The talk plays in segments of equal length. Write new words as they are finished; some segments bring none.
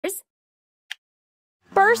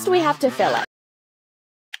First, we have to fill it.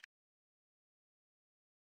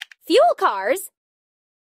 Fuel cars.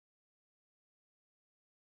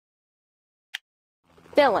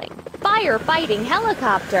 Filling. Firefighting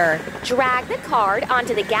helicopter. Drag the card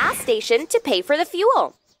onto the gas station to pay for the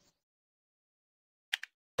fuel.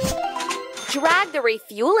 Drag the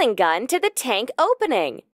refueling gun to the tank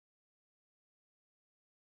opening.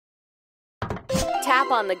 Tap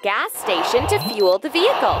on the gas station to fuel the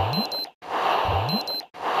vehicle.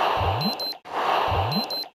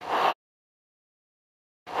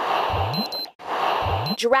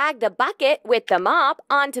 Drag the bucket with the mop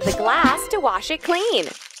onto the glass to wash it clean.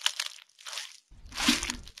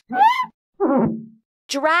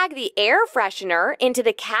 Drag the air freshener into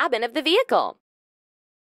the cabin of the vehicle.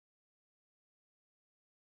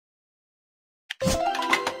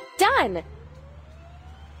 Done!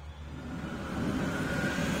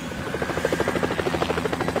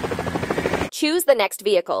 Choose the next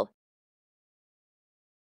vehicle.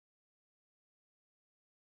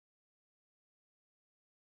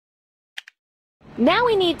 Now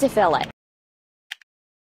we need to fill it.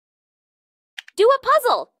 Do a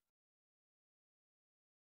puzzle.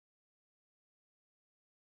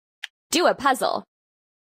 Do a puzzle.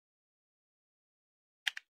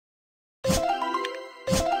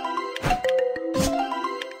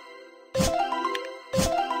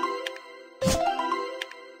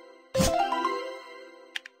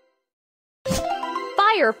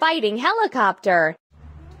 Firefighting helicopter.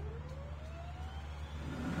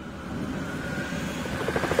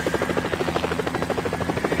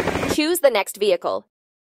 Choose the next vehicle.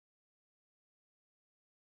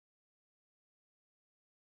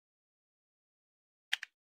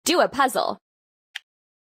 Do a puzzle.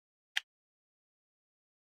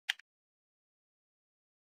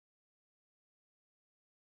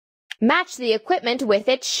 Match the equipment with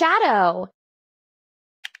its shadow.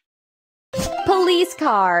 Police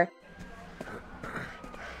car.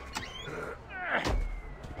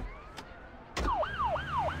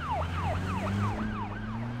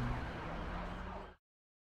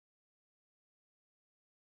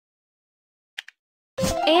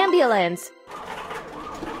 Ambulance.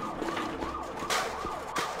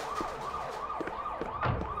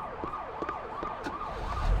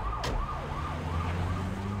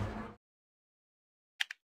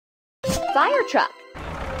 Fire truck.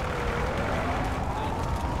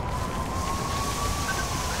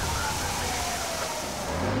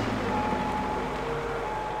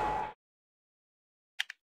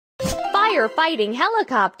 Firefighting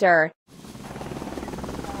helicopter.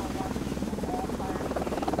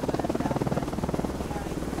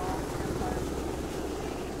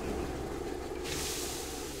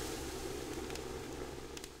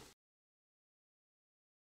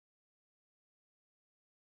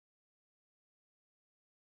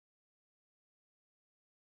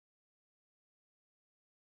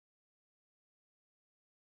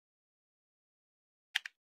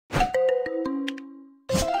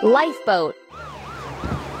 Lifeboat.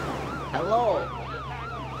 Hello.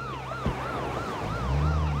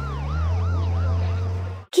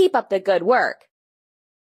 Keep up the good work.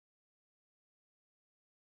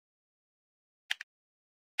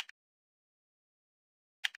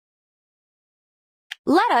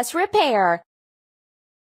 Let us repair.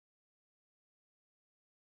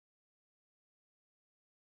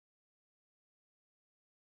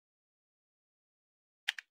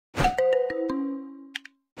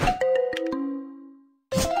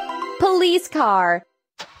 Police car.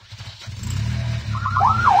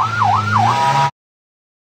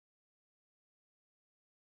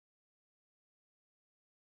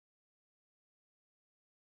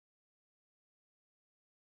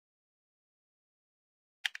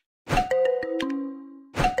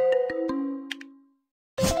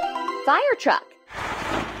 Fire truck.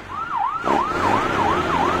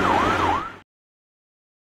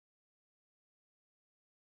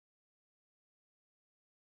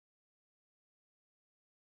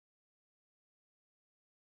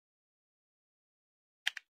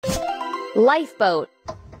 Lifeboat.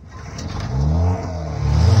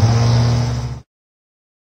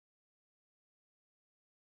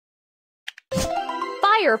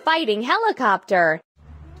 Firefighting helicopter.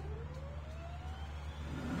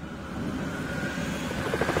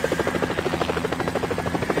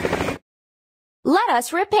 Let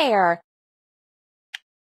us repair.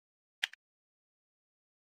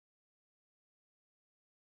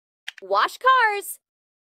 Wash cars.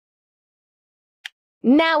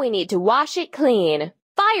 Now we need to wash it clean.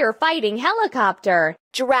 Firefighting helicopter.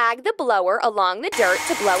 Drag the blower along the dirt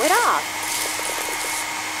to blow it off.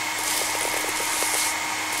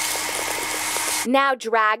 Now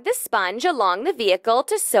drag the sponge along the vehicle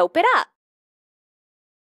to soap it up.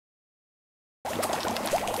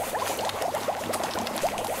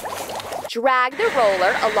 Drag the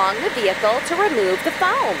roller along the vehicle to remove the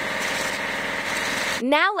foam.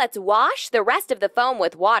 Now let's wash the rest of the foam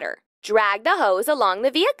with water. Drag the hose along the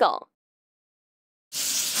vehicle.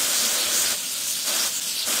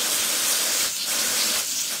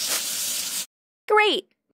 Great!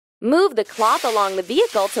 Move the cloth along the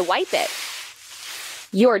vehicle to wipe it.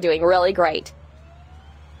 You're doing really great.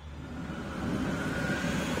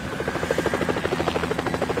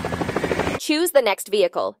 Choose the next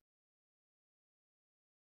vehicle.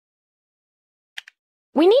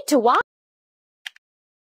 We need to walk.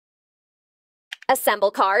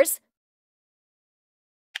 Assemble cars.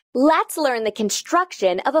 Let's learn the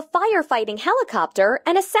construction of a firefighting helicopter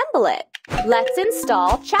and assemble it. Let's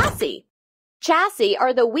install chassis. Chassis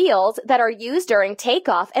are the wheels that are used during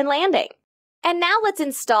takeoff and landing. And now let's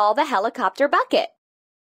install the helicopter bucket.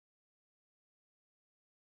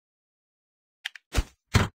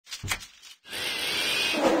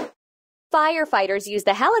 Firefighters use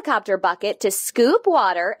the helicopter bucket to scoop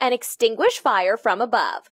water and extinguish fire from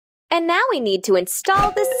above. And now we need to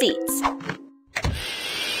install the seats.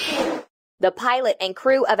 The pilot and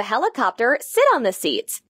crew of a helicopter sit on the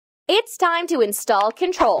seats. It's time to install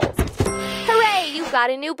controls. Hooray, you've got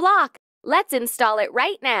a new block. Let's install it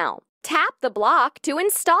right now. Tap the block to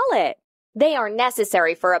install it. They are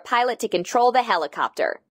necessary for a pilot to control the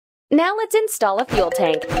helicopter. Now let's install a fuel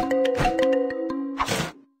tank.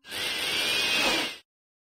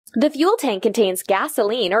 The fuel tank contains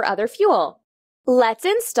gasoline or other fuel. Let's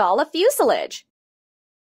install a fuselage.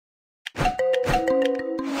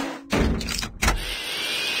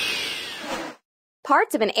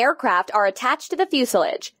 Parts of an aircraft are attached to the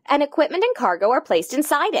fuselage, and equipment and cargo are placed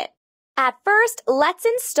inside it. At first, let's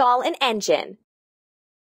install an engine.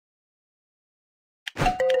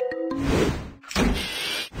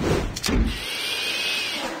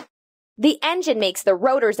 The engine makes the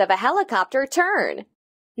rotors of a helicopter turn.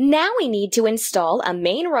 Now we need to install a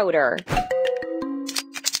main rotor.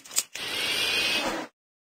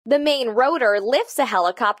 The main rotor lifts a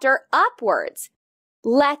helicopter upwards.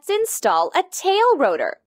 Let's install a tail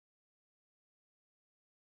rotor.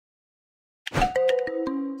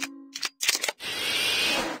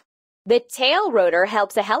 The tail rotor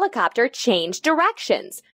helps a helicopter change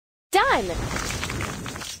directions. Done!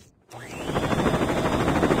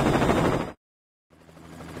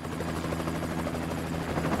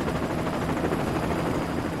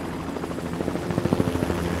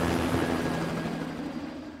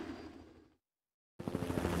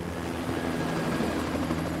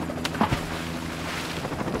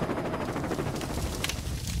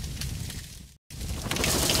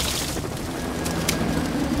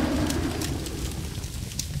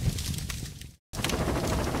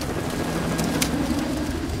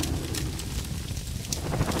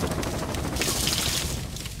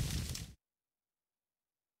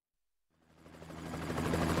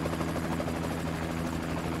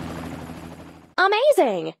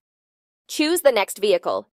 Amazing! Choose the next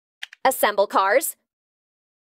vehicle. Assemble cars.